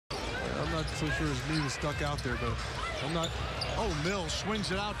so sure his knee was stuck out there, but I'm not. Oh, Mills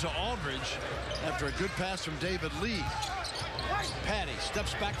swings it out to Aldridge after a good pass from David Lee. Patty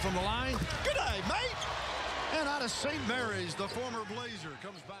steps back from the line. Good day, mate. And out of St. Mary's, the former Blazer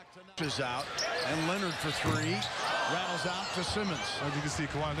comes back to is out, and Leonard for three. Rattles out to Simmons. As you can see,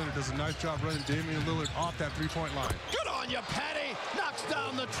 Kawhi Leonard does a nice job running Damian Lillard off that three-point line. Good on you, Patty. Knocks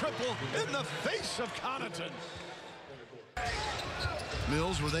down the triple in the face of Connaughton.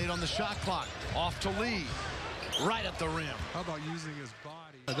 Mills with 8 on the shot clock. Off to Lee. Right at the rim. How about using his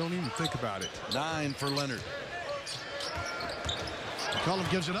body? I don't even think about it. 9 for Leonard. McCollum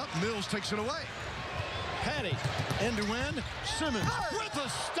gives it up. Mills takes it away. Patty, end-to-end. Simmons with the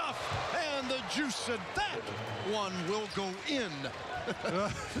stuff and the juice, and that one will go in.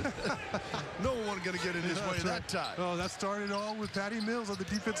 No one going to get in his way that time. Oh, that started all with Patty Mills on the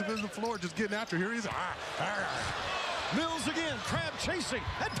defensive end of the floor, just getting after. Here he is. Mills again, Crab chasing,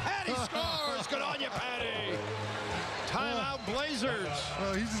 and Patty scores. Good on you, Patty. Timeout, Blazers.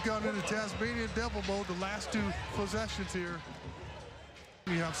 He's just gone into Tasmanian devil mode the last 2 possessions here.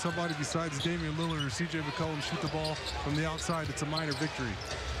 You have somebody besides Damian Lillard or C.J. McCollum shoot the ball from the outside. It's a minor victory.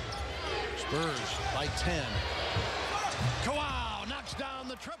 Spurs by 10. Kawhi knocks down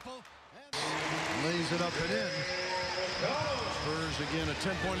the triple. And lays it up and in. Spurs again a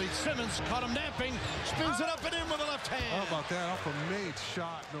 10-point lead. Simmons caught him napping. Spins it up and in with the left hand. How about that? Off a made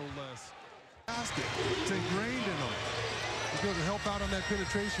shot, no less. Basket. It's ingrained in him. He's going to help out on that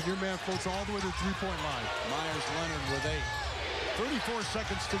penetration. Your man floats all the way to the three-point line. Myers Leonard with 8. 34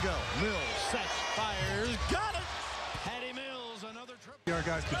 seconds to go. Mills sets, fires, got it! Patty Mills, another triple. Our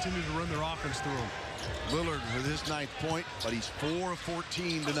guys continue to run their offense through him. Lillard with his 9th point, but he's 4 of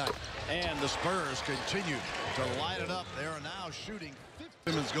 14 tonight. And the Spurs continue to light it up. They are now shooting.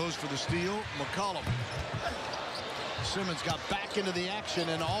 Simmons goes for the steal. McCollum. Simmons got back into the action,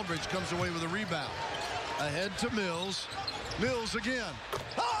 and Aldridge comes away with a rebound. Ahead to Mills. Mills again.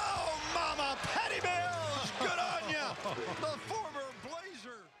 Oh, mama, Patty Mills! Good on you! The former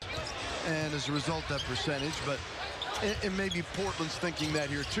Blazer. And as a result, that percentage, but it may be Portland's thinking that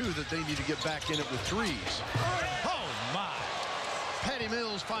here, too, that they need to get back in it with threes. Oh, my. Patty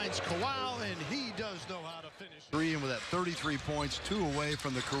Mills finds Kawhi, and he does know how to finish. 3, and with that 33 points, 2 away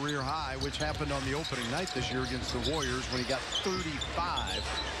from the career high, which happened on the opening night this year against the Warriors when he got 35.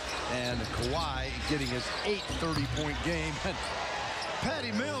 And Kawhi getting his 8th 30-point game. And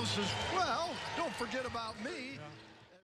Patty Mills says, well, don't forget about me.